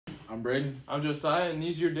I'm Braden. I'm Josiah, and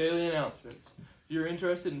these are your daily announcements. If you're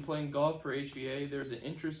interested in playing golf for HVA, there's an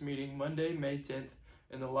interest meeting Monday, May 10th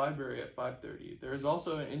in the library at 5:30. There is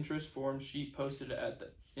also an interest form sheet posted at the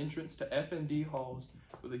entrance to F&D halls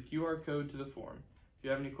with a QR code to the form. If you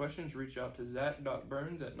have any questions, reach out to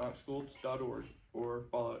zach.burns@knoxcolts.org or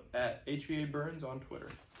follow at HVA Burns on Twitter.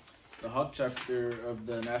 The Hawk chapter of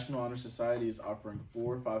the National Honor Society is offering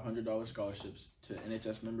 4 $500 scholarships to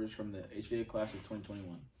NHS members from the HVA class of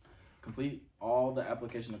 2021. Complete all the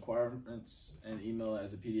application requirements and email it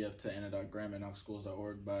as a PDF to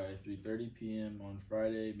anna.graham@knoxschools.org by 3:30 p.m. on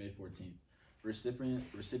Friday, May 14th.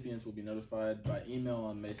 Recipients will be notified by email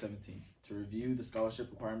on May 17th. To review the scholarship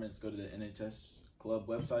requirements, go to the NHS Club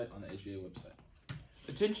website on the HVA website.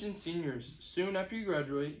 Attention seniors, soon after you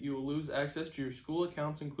graduate, you will lose access to your school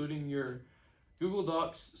accounts, including your Google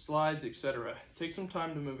Docs, slides, etc. Take some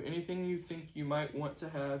time to move anything you think you might want to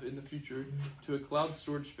have in the future to a cloud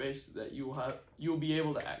storage space that you will be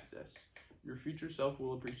able to access. Your future self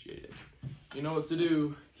will appreciate it. You know what to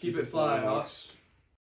do. Keep it fly, Hawks.